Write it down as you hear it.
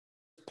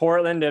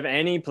Portland, of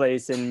any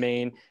place in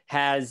Maine,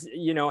 has,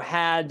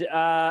 had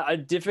a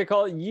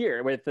difficult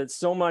year with it.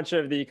 So much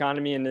of the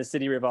economy in the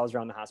city revolves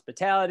around the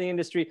hospitality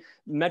industry.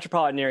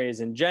 Metropolitan areas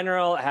in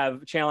general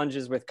have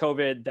challenges with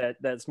COVID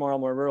that smaller,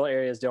 more rural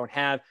areas don't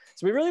have.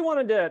 So we really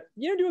wanted to,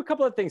 do a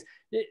couple of things.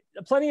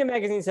 Plenty of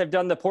magazines have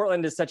done the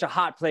Portland is such a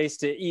hot place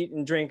to eat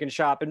and drink and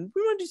shop, and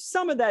we want to do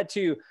some of that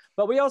too.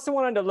 But we also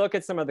wanted to look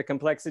at some of the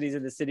complexities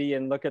of the city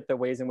and look at the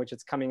ways in which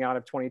it's coming out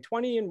of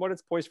 2020 and what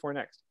it's poised for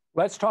next.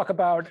 Let's talk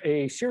about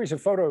a series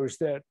of photos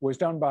that was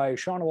done by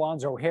Sean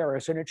Alonzo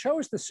Harris, and it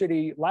shows the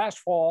city last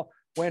fall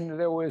when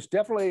there was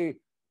definitely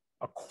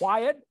a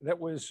quiet that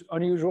was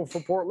unusual for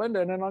Portland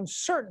and an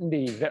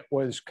uncertainty that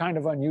was kind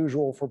of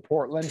unusual for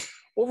Portland.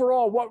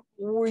 Overall, what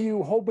were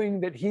you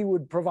hoping that he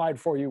would provide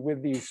for you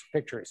with these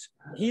pictures?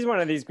 He's one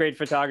of these great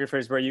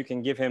photographers where you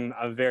can give him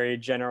a very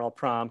general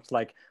prompt,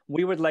 like,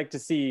 we would like to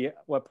see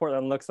what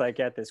Portland looks like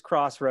at this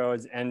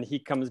crossroads, and he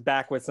comes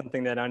back with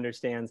something that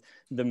understands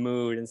the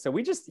mood. And so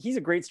he's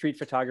a great street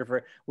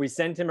photographer. We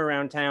sent him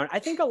around town. I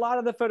think a lot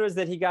of the photos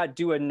that he got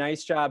do a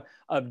nice job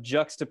of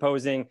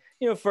juxtaposing,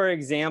 for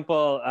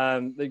example,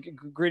 the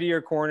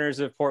grittier corners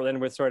of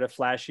Portland with sort of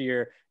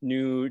flashier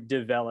new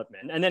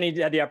development. And then he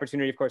had the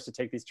opportunity, of course, to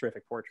take these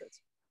terrific portraits.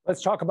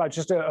 Let's talk about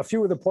just a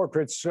few of the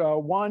portraits.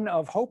 One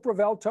of Hope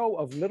Revelto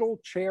of Little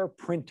Chair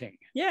Printing.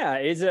 Yeah,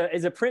 is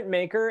a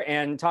printmaker,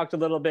 and talked a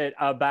little bit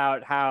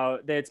about how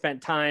they had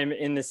spent time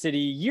in the city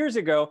years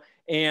ago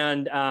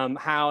and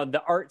how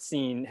the art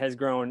scene has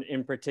grown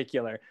in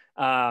particular.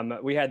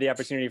 We had the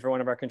opportunity for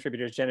one of our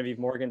contributors, Genevieve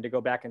Morgan, to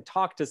go back and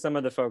talk to some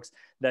of the folks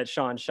that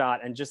Sean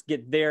shot and just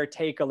get their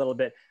take a little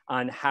bit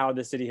on how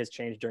the city has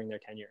changed during their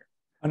tenure.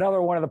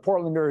 Another one of the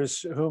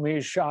Portlanders whom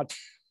he's shot,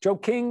 Joe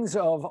Kings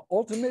of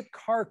Ultimate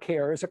Car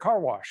Care, is a car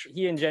wash.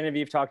 He and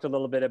Genevieve talked a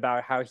little bit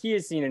about how he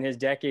has seen in his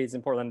decades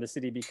in Portland, the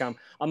city become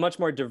a much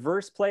more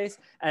diverse place,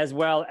 as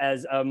well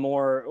as a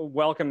more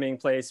welcoming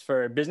place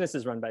for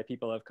businesses run by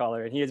people of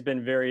color. And he has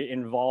been very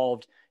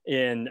involved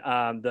in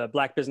the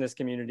Black business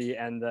community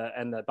and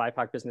the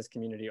BIPOC business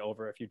community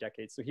over a few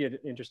decades. So he had an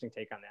interesting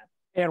take on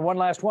that. And one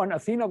last one,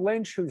 Athena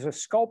Lynch, who's a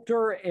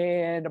sculptor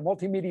and a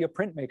multimedia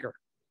printmaker.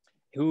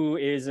 Who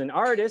is an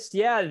artist,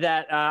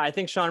 that I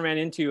think Sean ran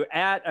into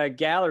at a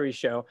gallery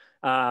show.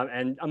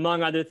 And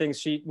among other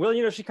things, she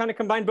kind of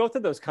combined both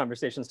of those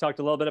conversations, talked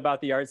a little bit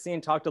about the art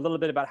scene, talked a little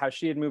bit about how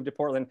she had moved to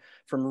Portland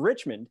from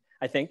Richmond,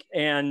 I think,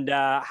 and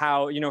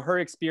how, her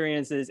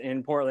experiences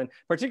in Portland,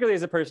 particularly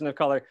as a person of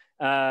color,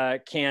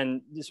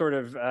 can sort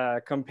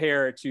of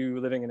compare to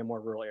living in a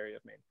more rural area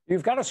of Maine.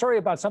 You've got a story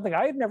about something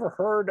I had never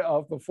heard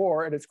of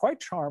before, and it's quite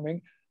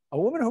charming. A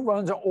woman who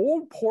runs an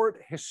Old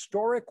Port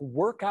Historic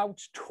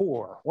Workouts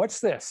Tour. What's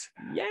this?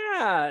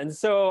 Yeah, and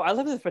so I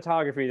love the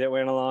photography that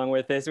went along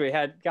with this. We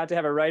got to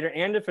have a writer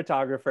and a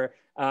photographer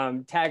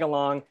tag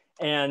along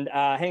and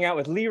hang out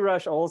with Lee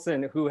Rush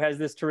Olson, who has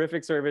this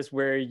terrific service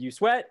where you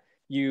sweat,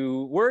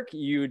 you work,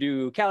 you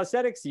do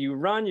calisthenics, you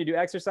run, you do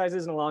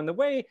exercises, and along the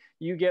way,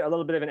 you get a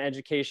little bit of an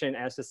education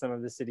as to some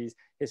of the city's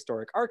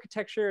historic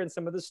architecture and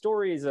some of the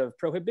stories of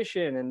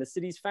Prohibition and the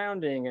city's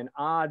founding and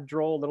odd,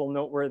 droll, little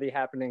noteworthy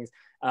happenings.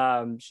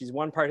 She's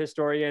one part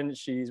historian,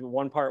 she's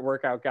one part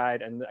workout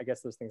guide, and I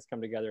guess those things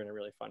come together in a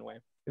really fun way.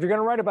 If you're going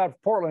to write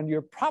about Portland,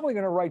 you're probably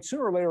going to write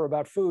sooner or later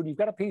about food. You've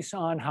got a piece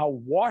on how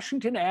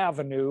Washington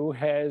Avenue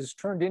has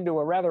turned into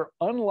a rather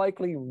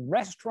unlikely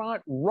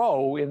restaurant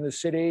row in the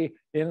city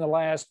in the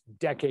last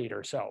decade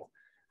or so.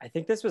 I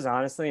think this was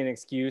honestly an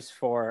excuse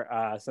for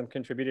some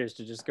contributors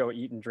to just go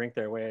eat and drink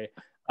their way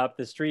up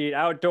the street,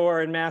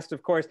 outdoor and masked,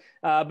 of course.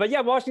 But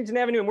yeah, Washington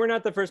Avenue, and we're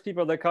not the first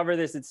people that cover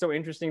this. It's so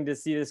interesting to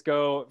see this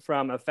go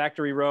from a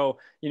factory row,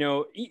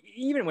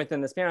 even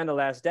within the span of the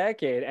last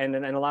decade, and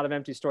a lot of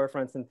empty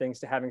storefronts and things,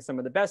 to having some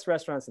of the best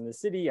restaurants in the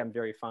city. I'm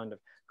very fond of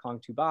Kong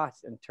Tu Bat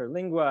and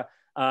Terlingua.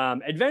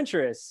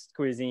 Adventurous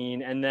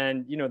cuisine, and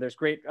then there's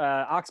great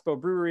Oxbow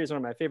Brewery is one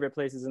of my favorite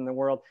places in the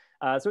world.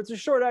 So it's a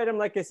short item.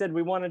 Like I said,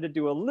 we wanted to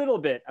do a little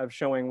bit of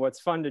showing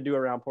what's fun to do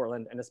around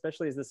Portland, and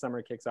especially as the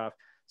summer kicks off,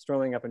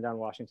 strolling up and down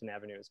Washington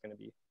Avenue is going to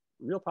be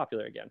real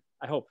popular again.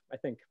 I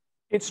think.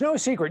 It's no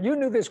secret, you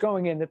knew this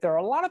going in, that there are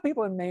a lot of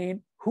people in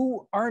Maine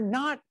who are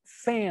not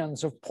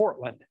fans of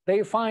Portland.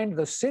 They find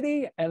the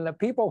city and the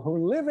people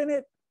who live in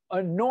it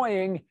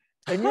annoying,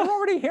 and you're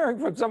already hearing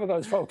from some of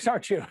those folks,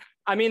 aren't you?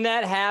 I mean,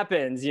 that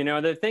happens.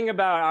 The thing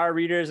about our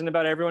readers and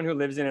about everyone who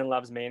lives in and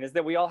loves Maine is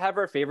that we all have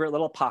our favorite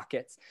little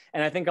pockets.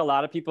 And I think a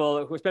lot of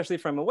people who, especially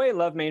from away,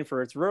 love Maine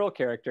for its rural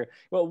character.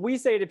 What we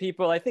say to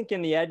people, I think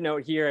in the Ed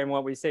Note here, and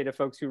what we say to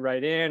folks who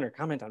write in or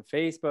comment on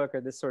Facebook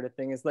or this sort of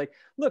thing is like,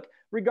 look,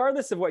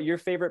 regardless of what your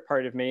favorite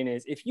part of Maine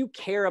is, if you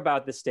care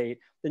about the state,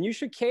 then you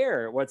should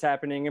care what's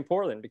happening in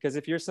Portland. Because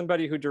if you're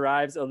somebody who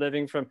derives a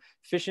living from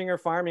fishing or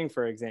farming,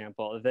 for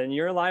example, then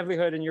your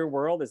livelihood and your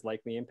world is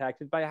likely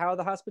impacted by how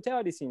the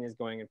hospitality scene is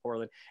going in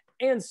Portland,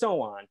 and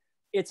so on.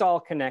 It's all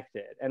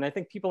connected. And I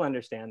think people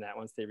understand that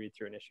once they read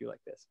through an issue like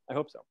this. I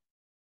hope so.